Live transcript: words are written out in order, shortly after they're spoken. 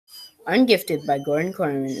Ungifted by Gordon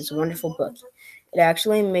Corman is a wonderful book. It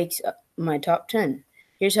actually makes my top 10.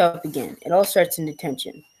 Here's how it began. It all starts in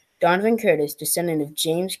detention. Donovan Curtis, descendant of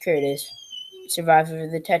James Curtis, survivor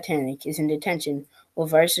of the Titanic, is in detention while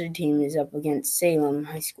varsity team is up against Salem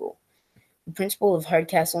High School. The principal of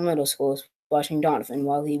Hardcastle Middle School is watching Donovan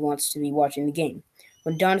while he wants to be watching the game.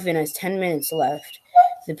 When Donovan has 10 minutes left,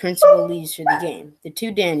 the principal leaves for the game. The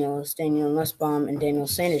two Daniels, Daniel Nussbaum and Daniel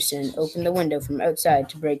Sanderson, open the window from outside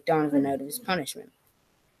to break Donovan out of his punishment.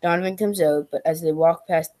 Donovan comes out, but as they walk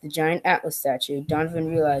past the giant Atlas statue, Donovan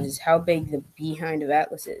realizes how big the behind of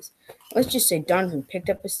Atlas is. Let's just say Donovan picked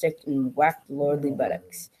up a stick and whacked the lordly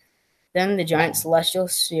buttocks. Then the giant celestial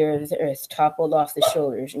sphere of the earth toppled off the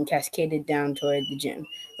shoulders and cascaded down toward the gym,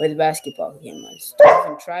 where the basketball game was.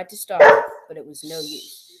 Donovan tried to stop it, but it was no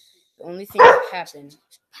use. The only thing that happened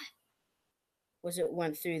was it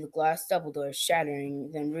went through the glass double doors,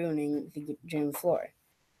 shattering, then ruining the gym floor.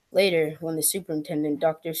 Later, when the superintendent,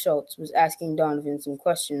 Dr. Schultz, was asking Donovan some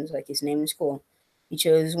questions like his name and school, he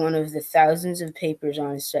chose one of the thousands of papers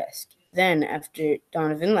on his desk. Then, after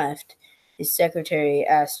Donovan left, his secretary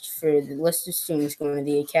asked for the list of students going to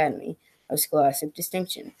the Academy of Scholastic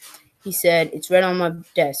Distinction. He said, "It's right on my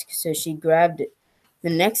desk," so she grabbed it. The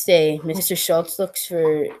next day, Mr. Schultz looks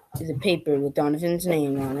for the paper with Donovan's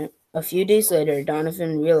name on it. A few days later,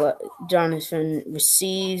 Donovan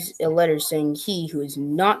receives a letter saying he, who is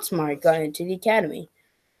not smart, got into the academy.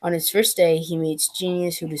 On his first day, he meets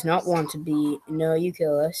genius who does not want to be Noah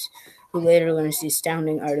Euclidus, who later learns the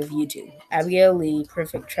astounding art of YouTube. Abigail Lee,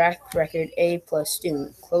 perfect track record A+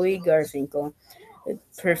 student. Chloe Garfinkel, a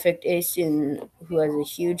perfect A student who has a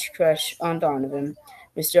huge crush on Donovan.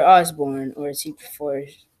 Mr. Osborne, or as he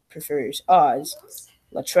prefers Oz.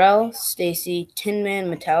 Latrell, Stacy, Tin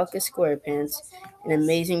Man, Metallica SquarePants, An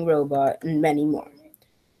Amazing Robot, and many more.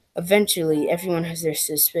 Eventually, everyone has their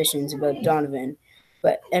suspicions about Donovan,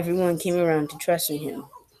 but everyone came around to trusting him.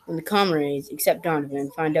 When the comrades, except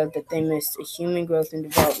Donovan, find out that they missed a human growth and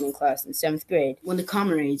development class in 7th grade,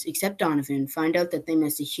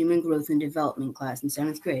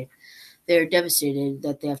 they are devastated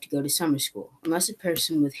that they have to go to summer school. Unless a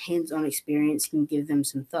person with hands-on experience can give them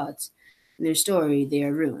some thoughts in their story, they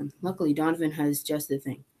are ruined. Luckily, Donovan has just the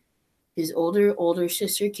thing. His older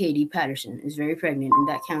sister, Katie Patterson, is very pregnant, and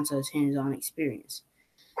that counts as hands-on experience.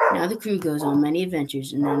 Now the crew goes on many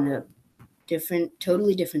adventures and end up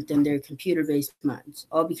totally different than their computer-based minds,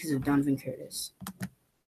 all because of Donovan Curtis.